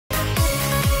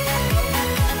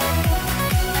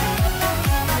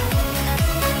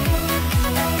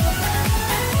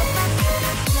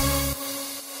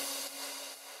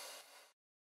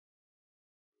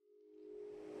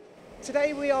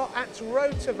Today we are at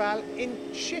RotaVal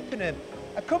in Chippenham,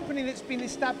 a company that's been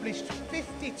established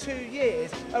 52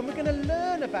 years, and we're going to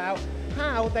learn about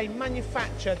how they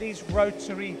manufacture these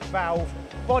rotary valve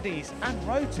bodies and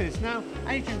rotors. Now,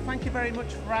 Adrian, thank you very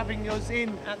much for having us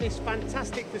in at this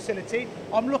fantastic facility.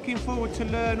 I'm looking forward to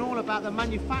learn all about the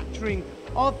manufacturing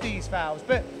of these valves.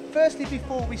 But firstly,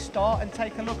 before we start and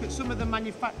take a look at some of the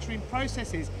manufacturing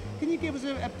processes, can you give us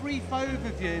a brief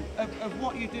overview of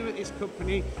what you do at this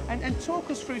company and talk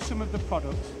us through some of the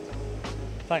products?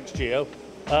 Thanks, Gio.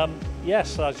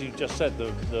 Yes, as you just said,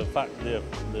 the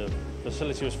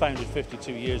facility was founded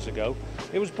 52 years ago.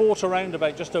 It was bought around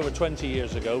about just over 20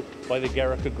 years ago by the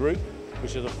Gericke Group,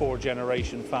 which is a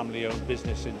four-generation family-owned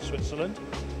business in Switzerland.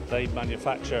 They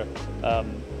manufacture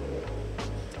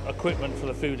equipment for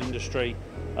the food industry,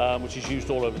 which is used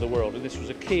all over the world, and this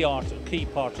was a key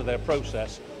part of their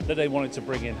process that they wanted to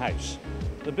bring in-house.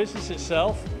 The business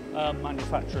itself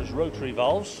manufactures rotary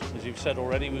valves. As you've said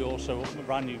already, we also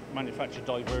manufacture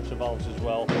diverter valves as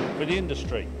well for the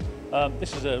industry.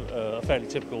 This is a fairly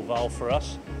typical valve for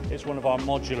us. It's one of our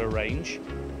modular range.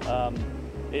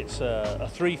 It's a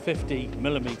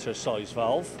 350mm size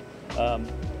valve.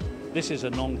 This is a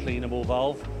non-cleanable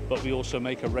valve, but we also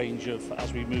make a range of,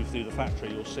 as we move through the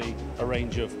factory, you'll see a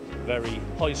range of very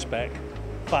high-spec,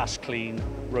 fast clean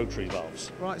rotary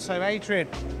valves. Right, so Adrian,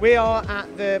 we are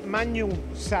at the manual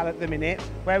cell at the minute,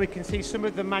 where we can see some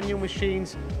of the manual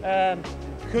machines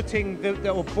cutting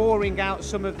or boring out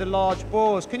some of the large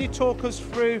bores. Can you talk us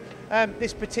through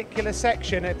this particular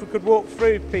section? If we could walk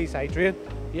through, please, Adrian.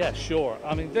 Yeah, sure.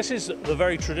 I mean, this is the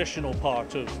very traditional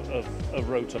part of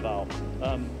RotaVal.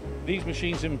 These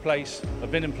machines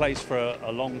have been in place for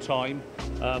a long time.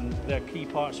 They're key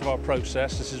parts of our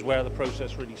process. This is where the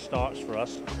process really starts for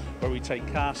us, where we take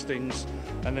castings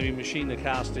and then we machine the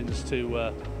castings to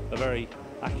a very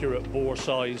accurate bore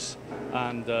size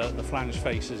and the flange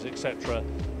faces, etc.,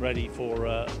 ready for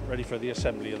the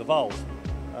assembly of the valve.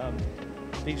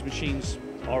 These machines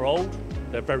are old.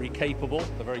 They're very capable.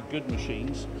 They're very good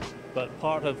machines. But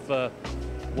part of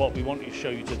what we want to show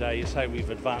you today is how we've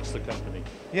advanced the company.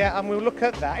 Yeah, and we'll look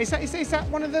at that. Is that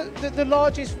one of the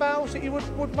largest valves that you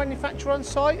would manufacture on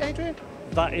site, Adrian?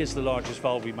 That is the largest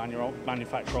valve we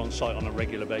manufacture on site on a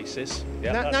regular basis.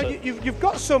 Yeah, now you've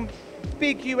got some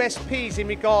big USPs in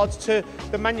regards to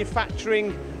the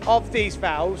manufacturing of these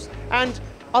valves, and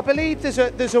I believe there's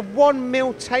a 1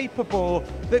 mil taper bore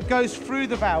that goes through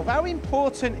the valve. How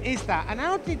important is that, and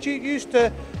how did you used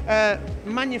to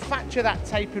manufacture that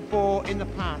tapered bore in the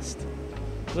past?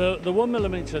 The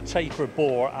 1mm taper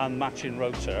bore and matching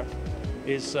rotor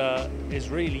is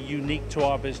really unique to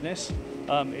our business.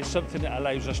 It's something that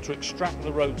allows us to extract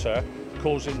the rotor,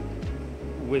 causing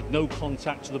with no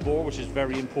contact to the bore, which is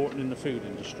very important in the food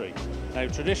industry. Now,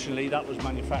 traditionally, that was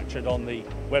manufactured on the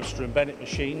Webster and Bennett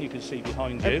machine you can see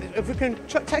behind you. If we can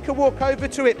take a walk over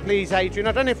to it, please, Adrian.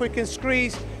 I don't know if we can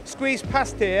squeeze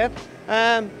past here,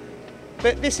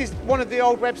 but this is one of the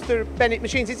old Webster Bennett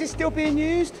machines. Is this still being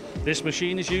used? This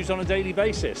machine is used on a daily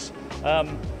basis.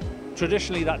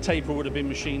 Traditionally, that taper would have been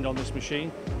machined on this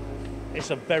machine. It's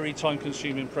a very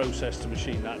time-consuming process to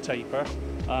machine that taper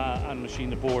and machine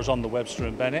the bores on the Webster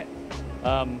and Bennett.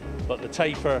 But the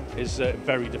taper is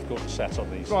very difficult to set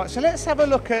on these. Right, so let's have a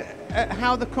look at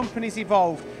how the company's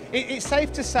evolved. It's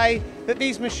safe to say that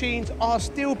these machines are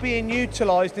still being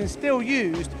utilised and still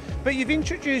used, but you've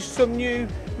introduced some new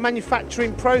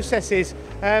manufacturing processes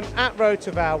at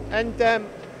RotaVal, and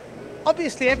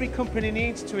obviously every company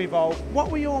needs to evolve.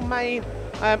 What were your main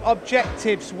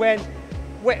objectives when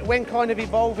kind of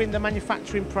evolving the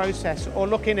manufacturing process or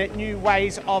looking at new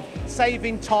ways of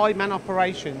saving time and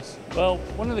operations? Well,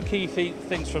 one of the key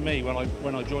things for me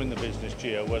when I joined the business,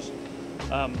 Gio, was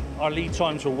our lead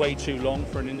times were way too long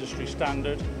for an industry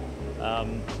standard.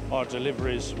 Our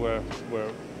deliveries were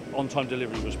on-time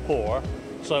delivery was poor.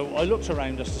 So I looked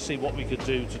around us to see what we could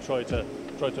do to try to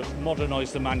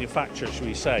modernise the manufacture, shall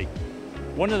we say.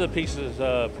 One of the pieces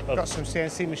of... We've got some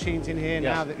CNC machines in here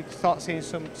now that we can start seeing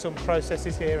some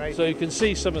processes here, right? So you can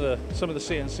see some of the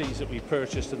CNCs that we've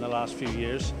purchased in the last few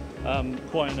years,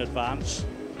 quite in advance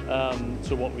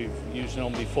to what we've used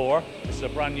on before. This is a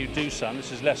brand new Doosan.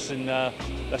 This is less than a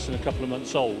couple of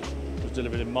months old. It was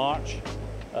delivered in March.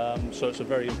 So it's a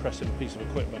very impressive piece of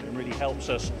equipment and really helps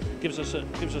us, gives us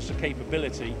a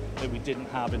capability that we didn't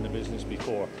have in the business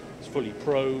before. It's fully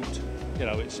probed, you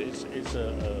know, it's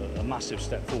a massive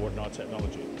step forward in our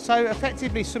technology. So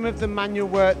effectively some of the manual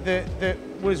work that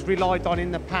was relied on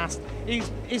in the past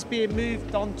is being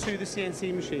moved onto the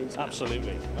CNC machines now.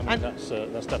 Absolutely. I mean, that's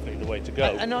definitely the way to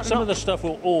go. Some of the stuff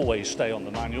will always stay on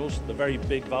the manuals. The very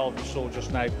big valve you saw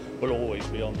just now will always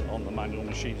be on the manual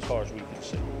machine as far as we can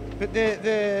see. But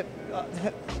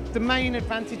the main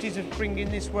advantages of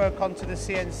bringing this work onto the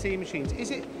CNC machines,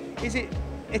 is it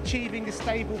achieving a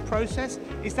stable process?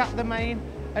 Is that the main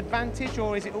advantage,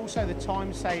 or is it also the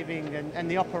time saving and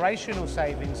the operational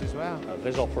savings as well?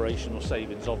 There's operational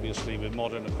savings obviously with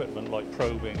modern equipment like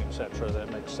probing, etc.,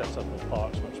 that makes setup of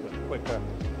parts much quicker.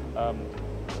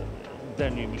 They're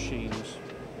new machines,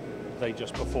 they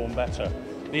just perform better.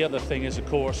 The other thing is, of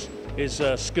course,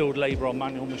 skilled labour on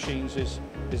manual machines is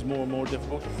more and more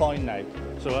difficult to find now.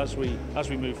 So as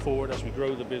we move forward, as we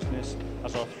grow the business,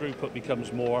 as our throughput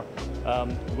becomes more,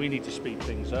 we need to speed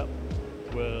things up.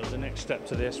 The next step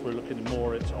to this, we're looking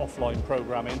more at offline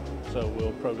programming, so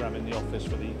we'll program in the office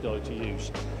for the guy to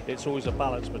use. It's always a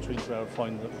balance between trying to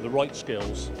find the right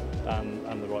skills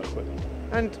and the right equipment.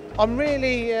 And I'm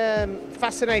really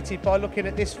fascinated by looking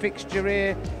at this fixture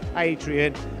here,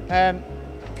 Adrian.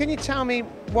 Can you tell me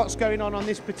what's going on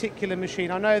this particular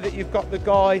machine? I know that you've got the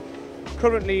guy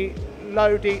currently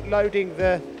loading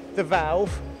the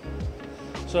valve.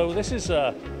 So this is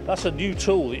that's a new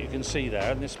tool that you can see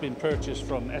there, and this has been purchased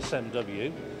from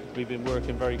SMW. We've been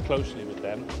working very closely with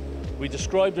them. We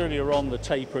described earlier on the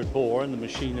tapered bore and the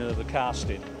machining of the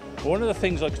casting. One of the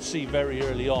things I could see very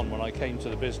early on when I came to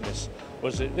the business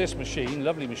was that this machine,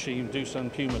 lovely machine,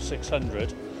 Doosan Puma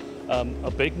 600,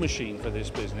 a big machine for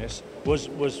this business, was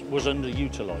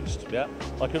underutilised. Yeah,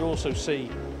 I could also see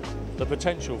the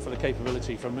potential for the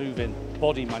capability for moving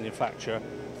body manufacture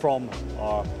from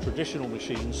our traditional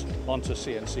machines onto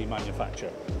CNC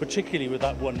manufacture, particularly with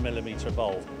that 1mm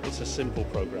valve. It's a simple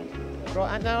program.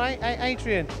 Right, and now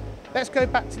Adrian, let's go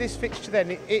back to this fixture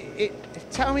then.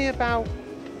 Tell me about,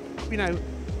 you know,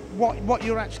 what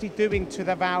you're actually doing to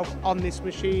the valve on this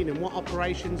machine and what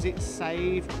operations it's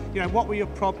saved. You know, what were your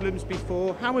problems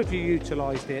before? How have you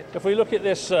utilised it? If we look at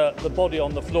this, the body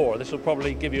on the floor, this will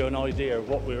probably give you an idea of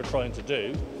what we were trying to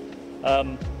do.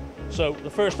 So the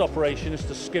first operation is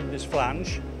to skim this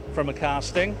flange from a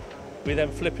casting. We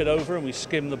then flip it over and we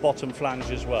skim the bottom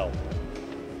flange as well.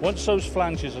 Once those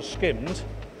flanges are skimmed,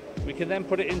 we can then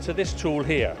put it into this tool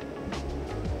here.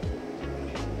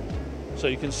 So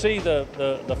you can see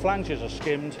the flanges are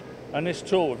skimmed, and this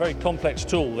tool, a very complex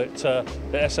tool that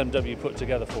SMW put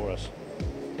together for us.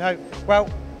 No, well,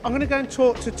 I'm going to go and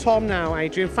talk to Tom now,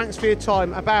 Adrian. Thanks for your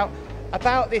time about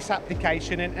this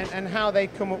application and how they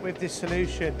come up with this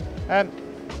solution.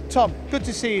 Tom, good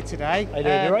to see you today. How you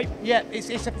doing, you right? Yeah,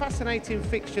 it's a fascinating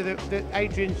fixture that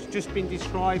Adrian's just been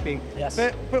describing. Yes.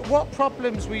 But what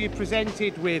problems were you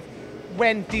presented with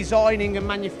when designing and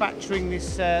manufacturing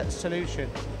this solution?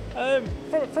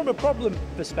 From a problem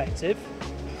perspective,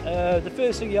 the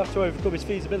first thing you have to overcome is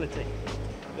feasibility,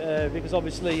 because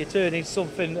obviously you're turning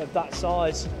something of that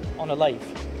size on a lathe.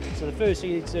 So the first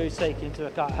thing you need to do is take into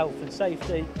account health and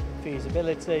safety,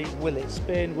 feasibility, will it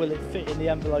spin, will it fit in the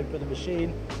envelope of the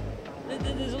machine.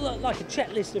 There's like a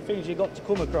checklist of things you've got to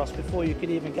come across before you can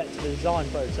even get to the design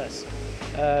process.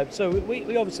 So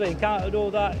we obviously encountered all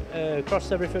that,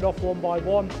 crossed everything off one by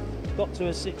one, got to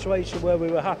a situation where we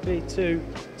were happy to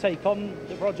take on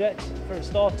the project for a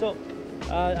start-up,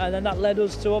 and then that led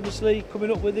us to obviously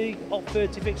coming up with the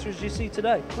OP30 fixtures you see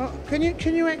today. Well, can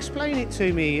you explain it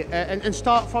to me and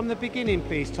start from the beginning,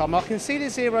 please, Tom? I can see the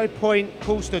 0-point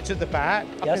pull studs at the back.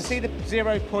 Yes. I can see the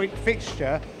 0-point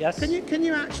fixture. Yes. Can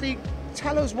you actually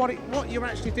tell us what you're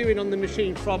actually doing on the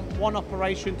machine from one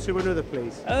operation to another,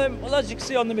 please? Well, as you can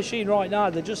see on the machine right now,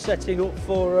 they're just setting up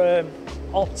for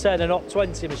OP10 and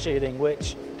OP20 machining,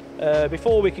 which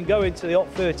before we can go into the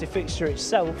OP30 fixture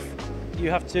itself, you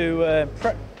have to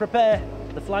prepare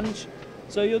the flange.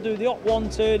 So you'll do the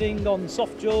OP1 turning on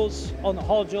soft jaws, on the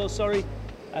hard jaws, sorry,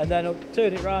 and then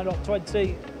turn it around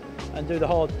OP20 and do the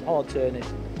hard turning,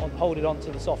 hold it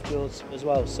onto the soft jaws as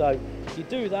well. So you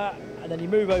do that, and then you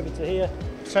move over to here.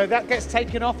 So that gets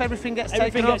taken off, everything gets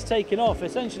taken off?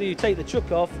 Essentially you take the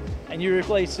chuck off and you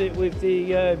replace it with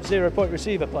the 0-point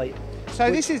receiver plate. So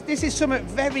this is something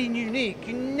very unique.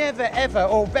 You never ever,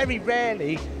 or very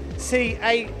rarely, see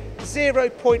a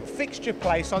 0-point fixture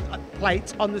plate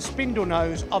on the spindle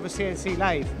nose of a CNC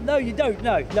lathe. No, you don't.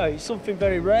 No, it's something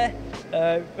very rare.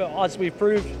 but as we've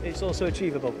proved, it's also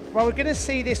achievable. Well, we're going to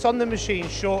see this on the machine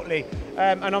shortly,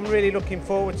 and I'm really looking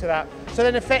forward to that. So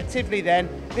then effectively then,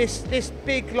 this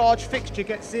big large fixture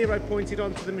gets zero pointed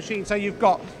onto the machine, so you've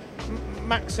got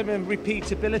maximum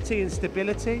repeatability and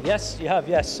stability? Yes, you have,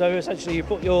 yes. So essentially you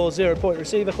put your 0 point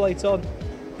receiver plate on,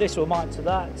 this will mount to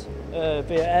that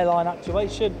via airline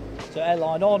actuation. So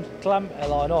airline on, clamp,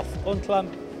 airline off,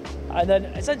 unclamp. And then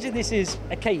essentially this is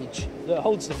a cage that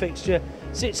holds the fixture,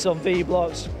 sits on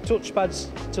V-blocks, touchpads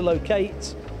to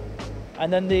locate.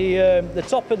 And then the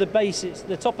top of the base,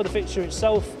 the top of the fixture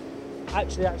itself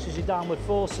actually acts as your downward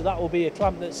force. So that will be a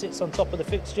clamp that sits on top of the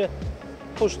fixture,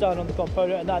 push down on the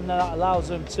component, and then that allows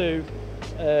them to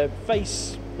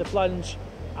face the flange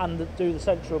and do the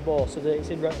central bore so that it's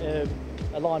in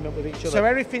alignment with each other. So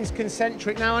everything's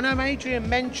concentric. Now I know Adrian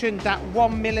mentioned that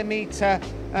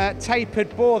 1mm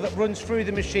tapered bore that runs through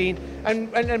the machine,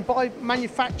 and by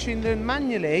manufacturing them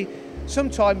manually,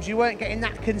 sometimes you weren't getting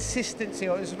that consistency,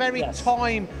 or it was very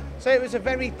it was a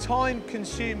very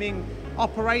time-consuming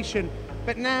operation.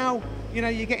 But now, you know,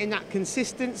 you're getting that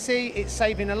consistency, it's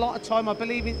saving a lot of time. I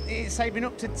believe it's saving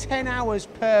up to 10 hours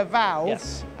per valve.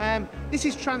 Yes. This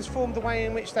has transformed the way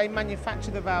in which they manufacture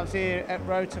the valves here at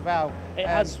RotaVal. It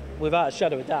has, without a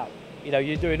shadow of a doubt. You know,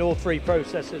 you're doing all three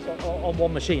processes on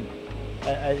one machine.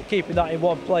 Keeping that in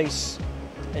one place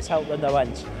has helped them no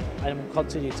end, and will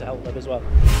continue to help them as well.